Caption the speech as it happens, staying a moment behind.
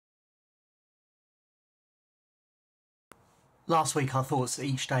Last week, our thoughts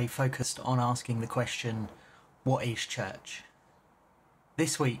each day focused on asking the question, what is church?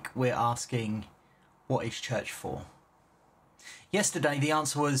 This week, we're asking, what is church for? Yesterday, the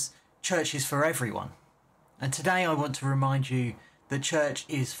answer was, church is for everyone. And today, I want to remind you that church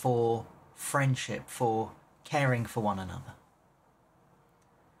is for friendship, for caring for one another.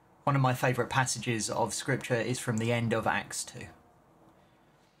 One of my favourite passages of Scripture is from the end of Acts 2.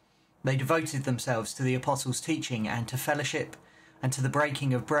 They devoted themselves to the apostles' teaching and to fellowship and to the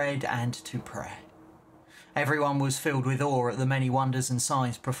breaking of bread and to prayer. Everyone was filled with awe at the many wonders and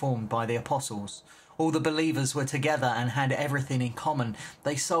signs performed by the apostles. All the believers were together and had everything in common.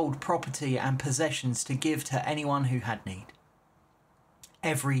 They sold property and possessions to give to anyone who had need.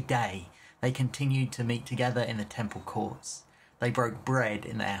 Every day they continued to meet together in the temple courts. They broke bread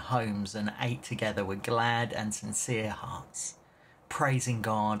in their homes and ate together with glad and sincere hearts, praising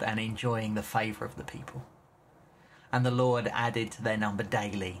God and enjoying the favour of the people. And the Lord added to their number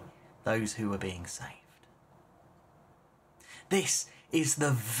daily those who were being saved. This is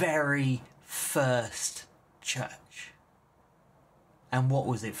the very first church. And what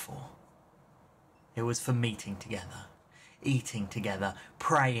was it for? It was for meeting together, eating together,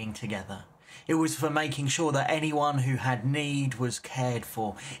 praying together. It was for making sure that anyone who had need was cared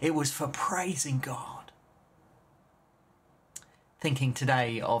for. It was for praising God. Thinking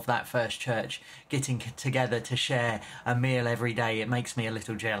today of that first church, getting together to share a meal every day, it makes me a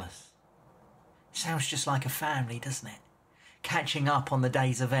little jealous. It sounds just like a family, doesn't it? Catching up on the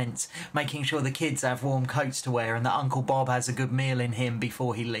day's events, making sure the kids have warm coats to wear and that Uncle Bob has a good meal in him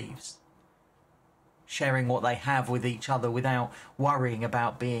before he leaves. Sharing what they have with each other without worrying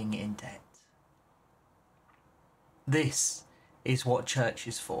about being in debt. This is what church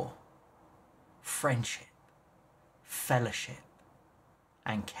is for. Friendship, fellowship,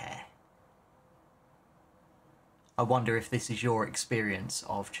 and care. I wonder if this is your experience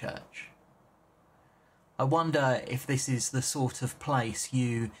of church. I wonder if this is the sort of place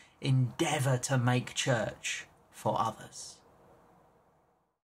you endeavour to make church for others.